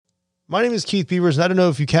My name is Keith Beavers, and I don't know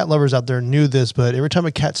if you cat lovers out there knew this, but every time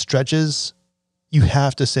a cat stretches, you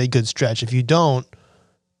have to say good stretch. If you don't,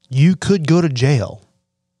 you could go to jail.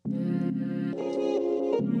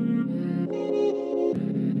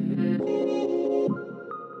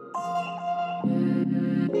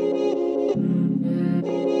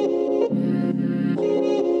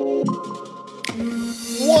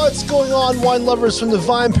 What's going on, wine lovers from the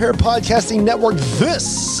VII Podcasting Network?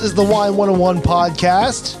 This is the Wine 101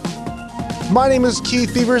 podcast. My name is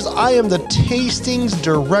Keith Beavers. I am the tastings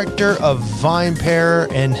director of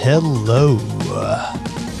VII, and hello.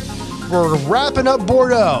 We're wrapping up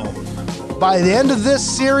Bordeaux. By the end of this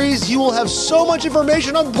series, you will have so much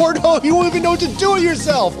information on Bordeaux, you won't even know what to do with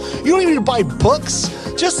yourself. You don't even need to buy books.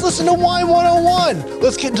 Just listen to Wine 101.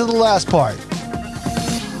 Let's get into the last part.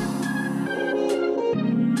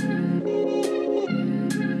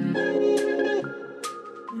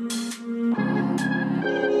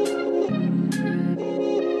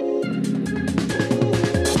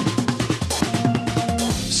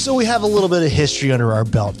 So we have a little bit of history under our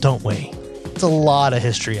belt, don't we? It's a lot of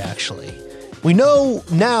history, actually. We know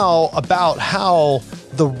now about how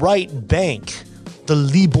the right bank, the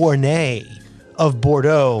Libournais of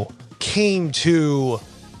Bordeaux, came to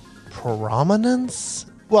prominence?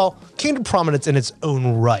 Well, came to prominence in its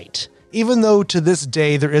own right, even though to this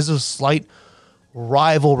day there is a slight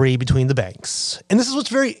rivalry between the banks. And this is what's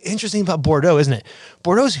very interesting about Bordeaux, isn't it?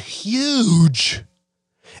 Bordeaux's huge.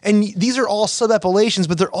 And these are all sub-appellations,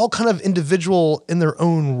 but they're all kind of individual in their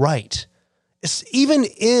own right. It's even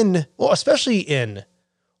in, well, especially in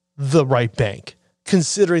the right bank,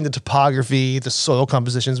 considering the topography, the soil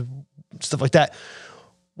compositions, stuff like that,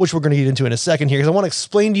 which we're going to get into in a second here, because I want to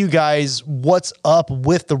explain to you guys what's up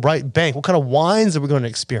with the right bank. What kind of wines are we going to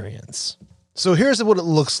experience? So here's what it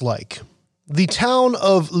looks like. The town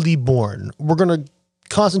of Libourne, we're going to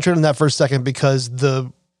concentrate on that for a second because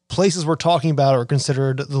the places we're talking about are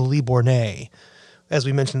considered the Libournais, as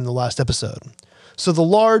we mentioned in the last episode. So the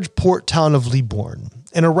large port town of Libourne,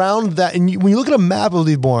 and around that, and when you look at a map of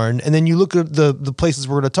Libourne, and then you look at the places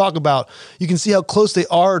we're going to talk about, you can see how close they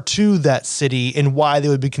are to that city and why they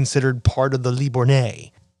would be considered part of the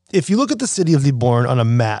Libournais. If you look at the city of Libourne on a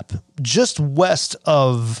map, just west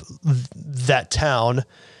of that town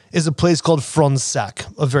is a place called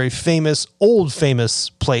Fronsac, a very famous, old famous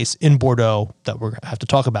place in Bordeaux that we're going to have to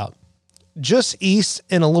talk about. Just east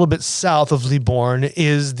and a little bit south of Libourne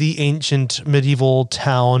is the ancient medieval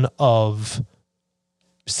town of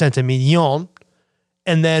Saint-Emilion,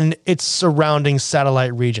 and then its surrounding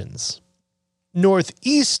satellite regions.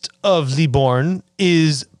 Northeast of Libourne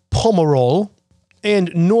is Pomerol,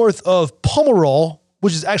 and north of Pomerol,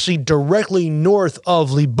 which is actually directly north of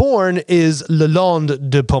Libourne, is Le Land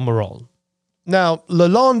de Pomerol. Now, Le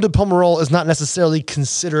Land de Pomerol is not necessarily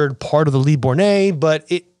considered part of the Libournais, but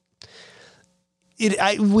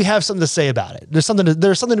we have something to say about it. There's something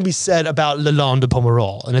to be said about Le Land de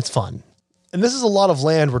Pomerol, and it's fun. And this is a lot of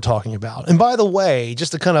land we're talking about. And by the way,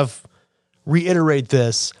 just to kind of reiterate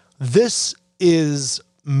this is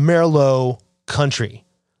Merlot country.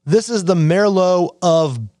 This is the Merlot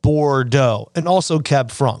of Bordeaux and also Cab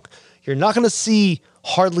Franc. You're not going to see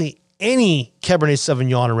hardly any Cabernet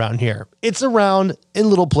Sauvignon around here. It's around in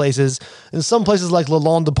little places. In some places like Le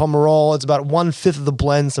Land de Pomerol, it's about 1/5 of the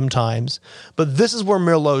blend sometimes. But this is where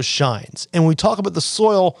Merlot shines. And when we talk about the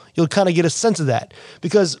soil, you'll kind of get a sense of that.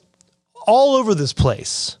 Because all over this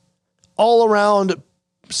place, all around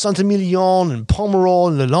Saint-Emilion and Pomerol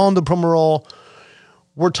and Le Land de Pomerol,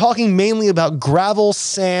 we're talking mainly about gravel,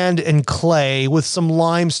 sand, and clay with some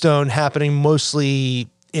limestone happening mostly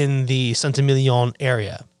in the Saint-Emilion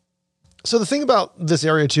area. So the thing about this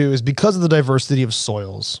area too is because of the diversity of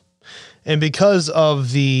soils and because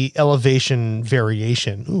of the elevation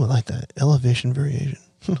variation. Ooh, I like that. Elevation variation.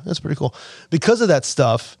 That's pretty cool. Because of that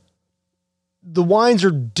stuff, the wines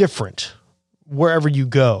are different wherever you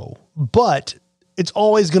go, but it's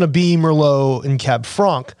always going to be Merlot and Cab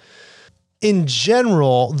Franc. In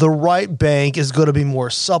general, the right bank is going to be more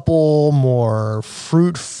supple, more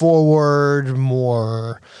fruit forward,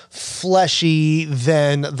 more fleshy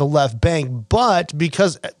than the left bank. But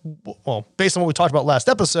because, well, based on what we talked about last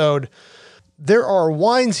episode, there are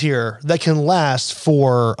wines here that can last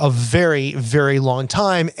for a very, very long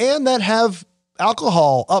time and that have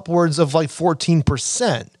alcohol upwards of like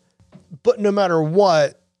 14%. But no matter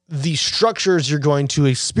what, the structures you're going to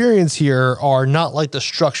experience here are not like the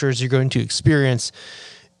structures you're going to experience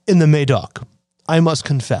in the Médoc. I must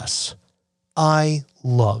confess, I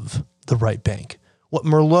love the right bank. What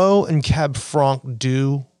Merlot and Cab Franc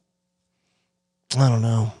do, I don't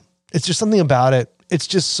know. It's just something about it. It's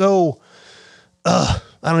just so,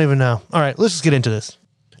 I don't even know. All right, let's just get into this.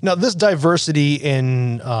 Now, this diversity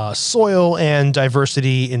in soil and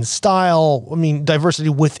diversity in style, I mean, diversity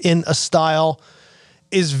within a style,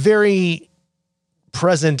 is very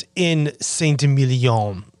present in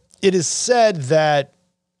Saint-Emilion. It is said that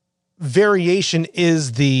variation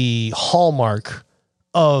is the hallmark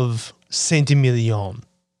of Saint-Emilion.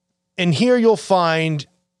 And here you'll find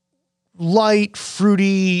light,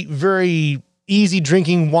 fruity, very easy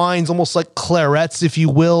drinking wines, almost like clarets, if you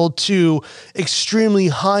will, to extremely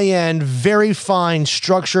high-end, very fine,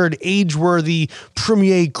 structured, age-worthy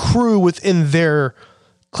premier cru within their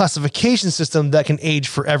classification system that can age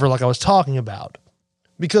forever, like I was talking about.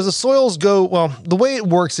 Because the soils go, well, the way it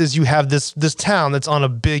works is you have this town that's on a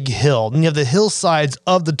big hill, and you have the hillsides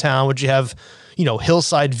of the town, which you have,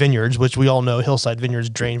 hillside vineyards, which we all know hillside vineyards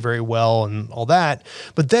drain very well and all that.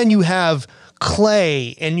 But then you have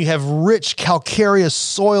clay and you have rich calcareous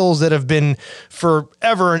soils that have been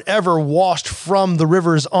forever and ever washed from the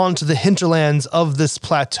rivers onto the hinterlands of this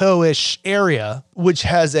plateau-ish area, which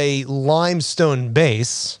has a limestone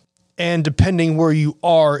base. And depending where you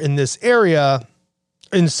are in this area,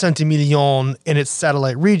 in Saint-Emilion and its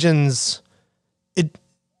satellite regions,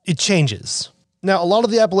 it changes. Now, a lot of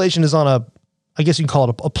the appellation is on I guess you can call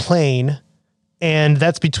it a plain, and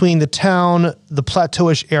that's between the town, the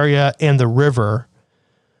plateauish area, and the river.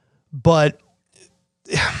 But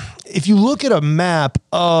if you look at a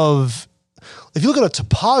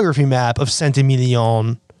topography map of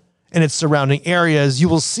Saint-Emilion and its surrounding areas, you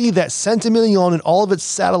will see that Saint-Emilion and all of its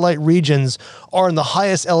satellite regions are in the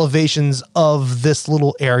highest elevations of this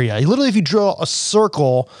little area. Literally, if you draw a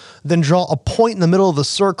circle, then draw a point in the middle of the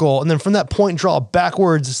circle, and then from that point, draw a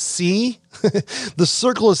backwards C, the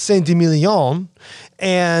circle is Saint-Emilion,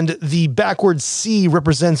 and the backwards C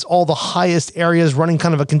represents all the highest areas running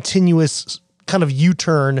kind of a continuous kind of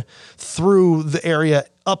U-turn through the area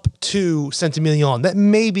up to Saint-Emilion. That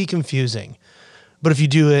may be confusing, but if you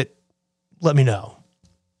do it, let me know.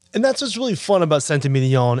 And that's what's really fun about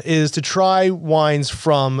Saint-Emilion, is to try wines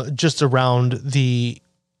from just around the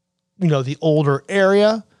older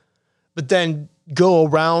area, but then go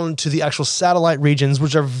around to the actual satellite regions,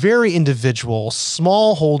 which are very individual,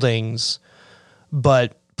 small holdings,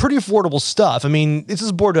 but pretty affordable stuff. I mean, this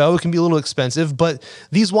is Bordeaux. It can be a little expensive, but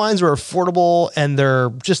these wines are affordable, and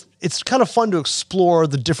it's kind of fun to explore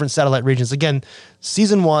the different satellite regions. Again,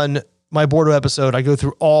 season 1, my Bordeaux episode, I go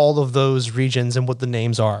through all of those regions and what the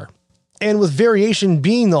names are. And with variation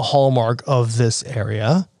being the hallmark of this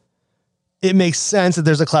area, it makes sense that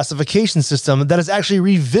there's a classification system that is actually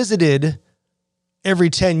revisited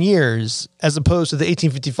every 10 years, as opposed to the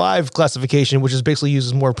 1855 classification, which is basically used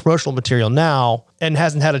as more promotional material now and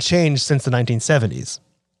hasn't had a change since the 1970s.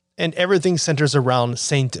 And everything centers around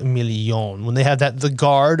Saint-Emilion. When they have the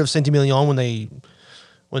guard of Saint-Emilion,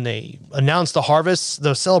 when they announce the harvest,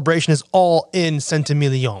 the celebration is all in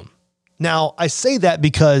Saint-Emilion. Now, I say that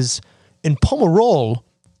because in Pomerol,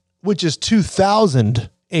 which is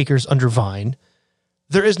 2,000 acres under vine,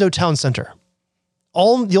 there is no town center.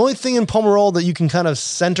 The only thing in Pomerol that you can kind of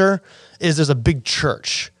center is there's a big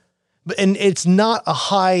church, and it's not a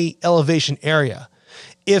high elevation area.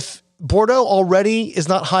 If Bordeaux already is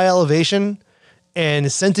not high elevation, and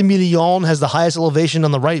Saint-Emilion has the highest elevation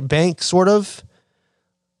on the right bank, sort of,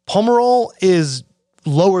 Pomerol is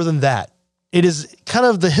lower than that. It is kind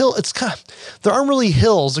of the hill. There aren't really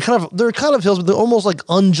hills. They're kind of hills, but they're almost like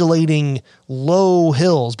undulating low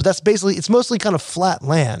hills. But it's mostly kind of flat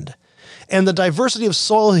land. And the diversity of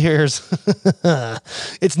soil here is,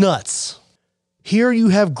 it's nuts. Here you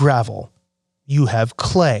have gravel. You have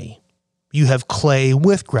clay. You have clay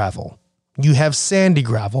with gravel. You have sandy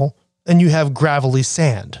gravel. And you have gravelly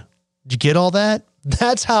sand. Did you get all that?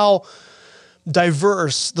 That's how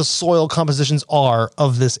diverse the soil compositions are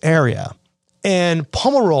of this area. And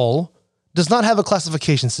Pomerol does not have a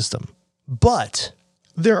classification system. But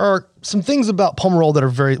there are some things about Pomerol that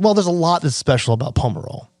are there's a lot that's special about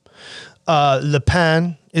Pomerol. Le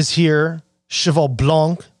Pen is here. Cheval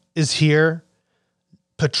Blanc is here.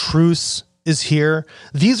 Petrus is here.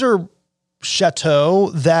 These are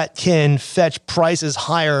chateaux that can fetch prices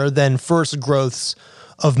higher than first growths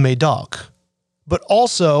of Médoc, but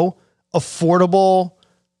also affordable,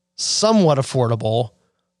 somewhat affordable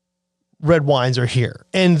red wines are here.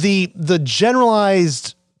 And the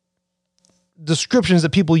generalized descriptions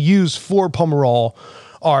that people use for Pomerol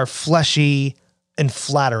are fleshy and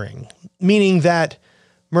flattering, meaning that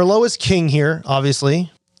Merlot is king here,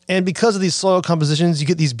 obviously. And because of these soil compositions, you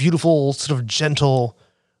get these beautiful, sort of gentle,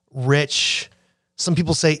 rich, some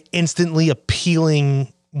people say instantly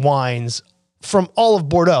appealing wines from all of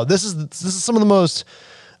Bordeaux. This is some of the most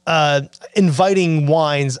inviting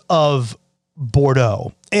wines of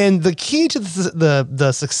Bordeaux. And the key to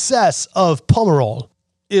the success of Pomerol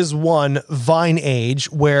is one, vine age,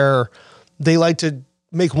 where they like to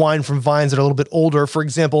make wine from vines that are a little bit older. For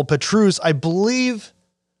example, Petrus, I believe,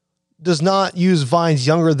 does not use vines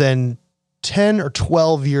younger than 10 or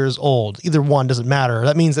 12 years old. Either one, doesn't matter.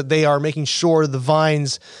 That means that they are making sure the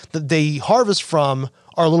vines that they harvest from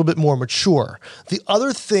are a little bit more mature. The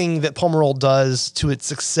other thing that Pomerol does to its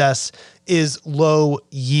success is low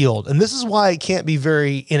yield. And this is why it can't be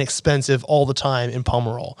very inexpensive all the time in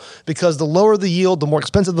Pomerol, because the lower the yield, the more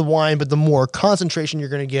expensive the wine, but the more concentration you're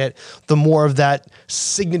going to get, the more of that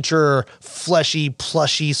signature, fleshy,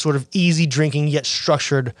 plushy, sort of easy drinking yet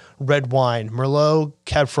structured red wine. Merlot,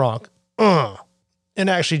 Cab Franc. And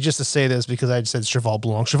actually, just to say this, because I said Cheval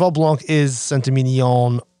Blanc. Cheval Blanc is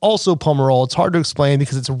Saint-Emilion, also Pomerol. It's hard to explain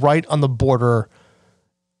because it's right on the border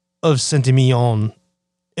of Saint-Emilion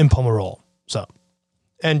and Pomerol. So,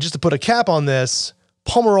 and just to put a cap on this,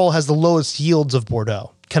 Pomerol has the lowest yields of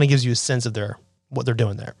Bordeaux. Kind of gives you a sense of what they're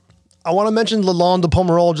doing there. I want to mention Lalande de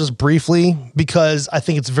Pomerol just briefly because I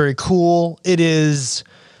think it's very cool. It is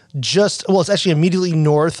it's actually immediately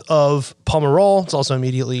north of Pomerol. It's also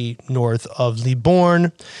immediately north of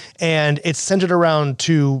Libournais, and it's centered around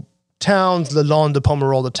two towns, Lalande de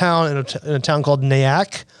Pomerol, the town, and a town called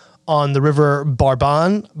Nayac on the river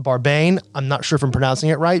Barbane. I'm not sure if I'm pronouncing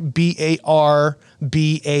it right. Barbane.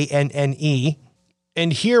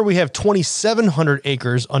 And here we have 2,700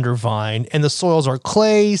 acres under vine, and the soils are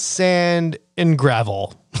clay, sand, and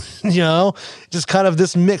gravel. Just kind of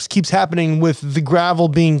this mix keeps happening with the gravel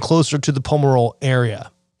being closer to the Pomerol area.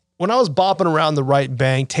 When I was bopping around the right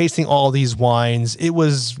bank, tasting all these wines, it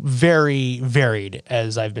was very varied,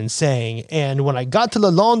 as I've been saying. And when I got to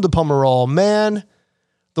Lalande de Pomerol, man,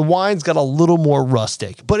 the wines got a little more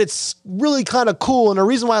rustic, but it's really kind of cool. And the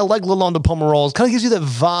reason why I like Lalande de Pomerol is kind of gives you that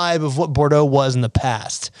vibe of what Bordeaux was in the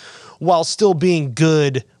past, while still being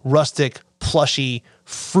good, rustic, plushy,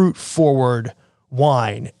 fruit-forward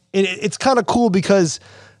wine. And it's kind of cool because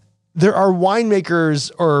there are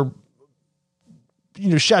winemakers or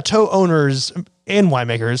chateau owners and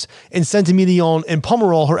winemakers in Saint-Emilion and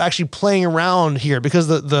Pomerol who are actually playing around here because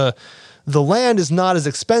the land is not as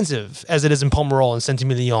expensive as it is in Pomerol and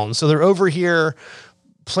Saint-Emilion. So they're over here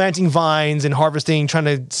planting vines and harvesting, trying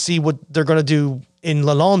to see what they're going to do in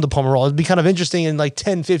Lalande de Pomerol. It'd be kind of interesting in like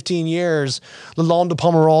 10, 15 years, Lalande de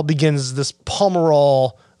Pomerol begins this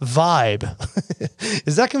Pomerol vibe.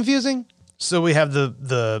 Is that confusing? So we have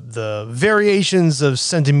the variations of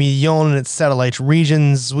Saint-Emilion and its satellite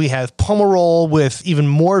regions. We have Pomerol with even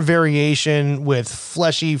more variation with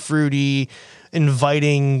fleshy, fruity,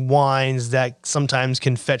 inviting wines that sometimes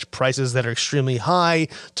can fetch prices that are extremely high,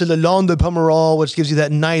 to Lalande de Pomerol, which gives you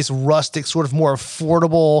that nice rustic, sort of more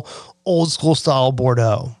affordable, old school style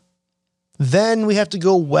Bordeaux. Then we have to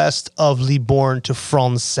go west of Libournais to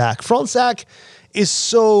Fronsac. Fronsac is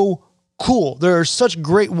so cool. There are such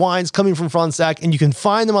great wines coming from Fronsac, and you can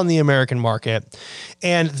find them on the American market.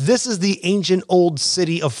 And this is the ancient old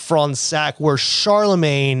city of Fronsac where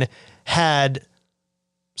Charlemagne had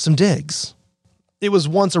some digs. It was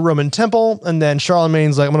once a Roman temple, and then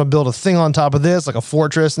Charlemagne's like, I'm going to build a thing on top of this, like a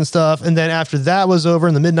fortress and stuff. And then after that was over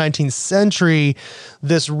in the mid-19th century,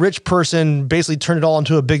 this rich person basically turned it all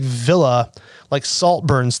into a big villa, like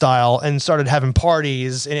Saltburn style, and started having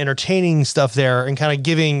parties and entertaining stuff there and kind of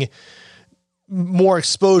giving more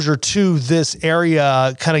exposure to this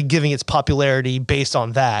area, kind of giving its popularity based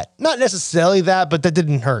on that. Not necessarily that, but that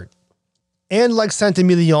didn't hurt. And like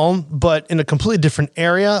Saint-Emilion, but in a completely different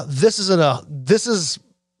area, this is a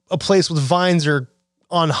place with vines are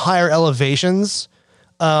on higher elevations,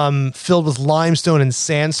 filled with limestone and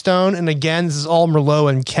sandstone. And again, this is all Merlot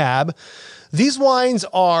and Cab. These wines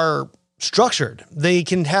are structured. They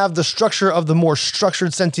can have the structure of the more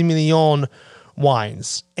structured Saint-Emilion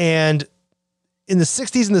wines. And in the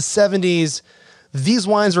 60s and the 70s, these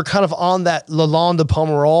wines were kind of on that Lalande de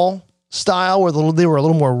Pomerol style where they were a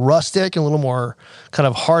little more rustic and a little more kind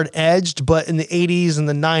of hard-edged. But in the 80s and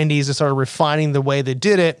the 90s, they started refining the way they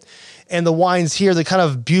did it. And the wines here, they're kind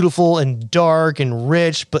of beautiful and dark and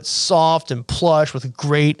rich, but soft and plush with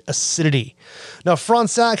great acidity. Now,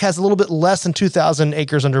 Fronsac has a little bit less than 2,000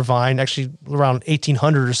 acres under vine, actually around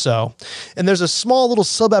 1,800 or so. And there's a small little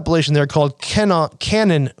sub-appellation there called Canon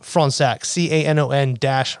Fronsac,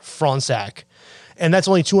 Canon-Fronsac. And that's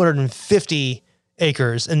only 250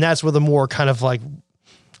 acres. And that's where the more kind of like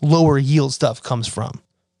lower yield stuff comes from.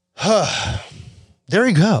 There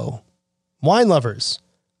you go. Wine lovers.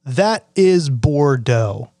 That is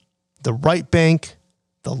Bordeaux. The right bank,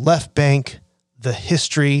 the left bank, the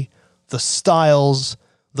history, the styles,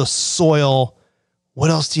 the soil. What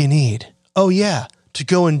else do you need? Oh yeah, to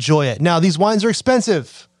go enjoy it. Now, these wines are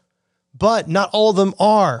expensive, but not all of them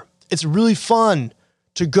are. It's really fun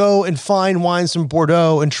to go and find wines from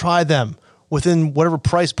Bordeaux and try them within whatever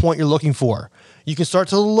price point you're looking for. You can start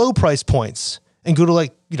to the low price points and go to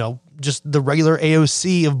like, just the regular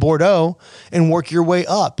AOC of Bordeaux and work your way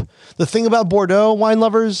up. The thing about Bordeaux, wine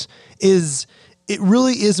lovers, is it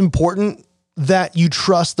really is important that you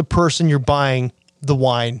trust the person you're buying the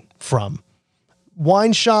wine from.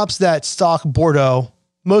 Wine shops that stock Bordeaux,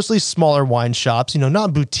 mostly smaller wine shops,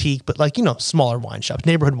 not boutique, but like, smaller wine shops,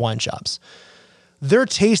 neighborhood wine shops. They're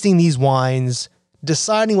tasting these wines,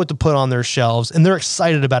 deciding what to put on their shelves, and they're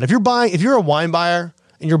excited about it. If you're a wine buyer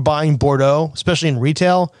and you're buying Bordeaux, especially in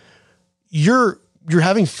retail, you're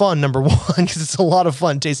having fun, number one, because it's a lot of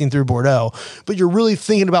fun tasting through Bordeaux, but you're really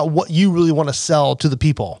thinking about what you really want to sell to the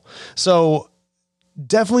people. So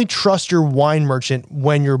definitely trust your wine merchant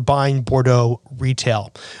when you're buying Bordeaux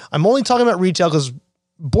retail. I'm only talking about retail because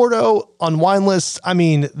Bordeaux on wine lists,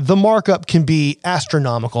 the markup can be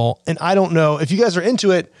astronomical. And I don't know if you guys are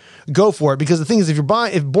into it, go for it. Because the thing is,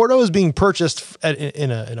 if Bordeaux is being purchased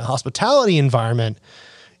in a hospitality environment,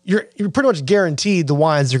 you're pretty much guaranteed the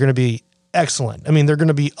wines are going to be excellent. They're going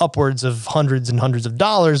to be upwards of hundreds and hundreds of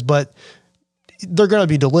dollars, but they're going to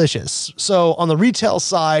be delicious. So on the retail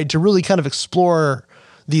side, to really kind of explore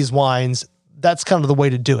these wines, that's kind of the way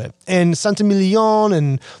to do it. And Saint-Emilion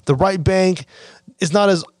and the right bank is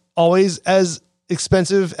not always as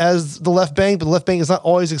expensive as the left bank, but the left bank is not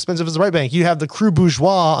always expensive as the right bank. You have the Cru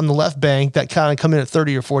Bourgeois on the left bank that kind of come in at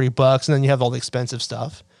 30 or 40 bucks, and then you have all the expensive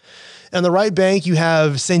stuff. And the right bank, you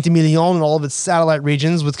have Saint-Emilion and all of its satellite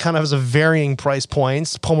regions with kind of has a varying price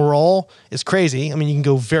points. Pomerol is crazy. You can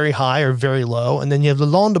go very high or very low. And then you have Le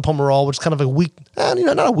Long de Pomerol, which is kind of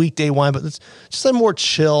not a weekday wine, but it's just a more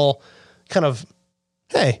chill kind of,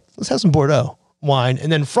 hey, let's have some Bordeaux wine.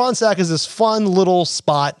 And then Fronsac is this fun little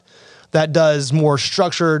spot that does more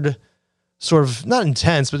structured, sort of not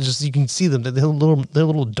intense, but just you can see them. They're a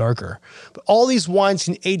little darker. But all these wines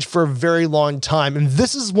can age for a very long time. And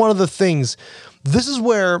this is one of the things. This is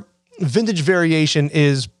where vintage variation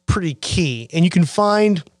is pretty key. And you can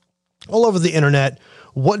find all over the internet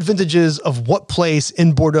what vintages of what place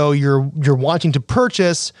in Bordeaux you're wanting to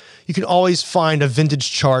purchase. You can always find a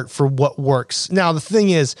vintage chart for what works. Now, the thing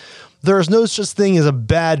is, there is no such thing as a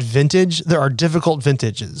bad vintage. There are difficult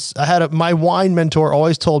vintages. My wine mentor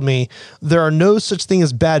always told me there are no such thing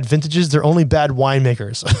as bad vintages. There are only bad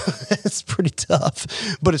winemakers. It's pretty tough,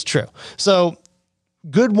 but it's true. So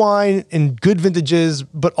good wine and good vintages,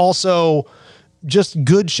 but also just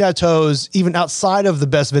good chateaus, even outside of the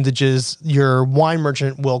best vintages, your wine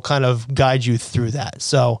merchant will kind of guide you through that.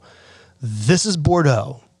 So this is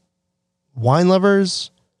Bordeaux. Wine lovers,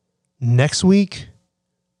 next week,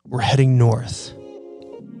 we're heading north.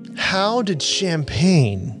 How did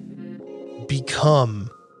champagne become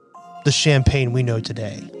the champagne we know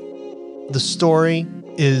today? The story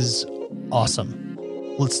is awesome.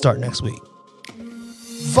 Let's start next week.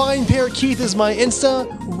 VinePair Keith is my Insta.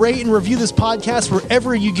 Rate and review this podcast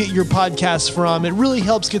wherever you get your podcasts from. It really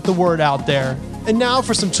helps get the word out there. And now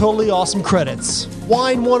for some totally awesome credits.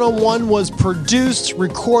 Wine 101 was produced,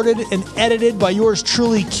 recorded, and edited by yours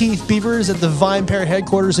truly, Keith Beavers, at the VinePair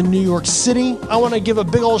headquarters in New York City. I want to give a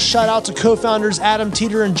big old shout out to co-founders Adam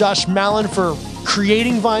Teeter and Josh Mallon for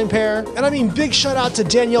creating VinePair. And big shout out to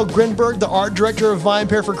Danielle Grinberg, the art director of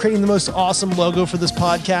VinePair, for creating the most awesome logo for this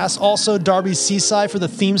podcast. Also, Darby Seaside for the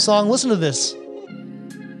theme song. Listen to this.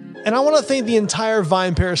 And I want to thank the entire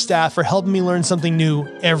VinePair staff for helping me learn something new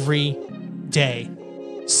every day.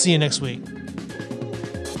 See you next week.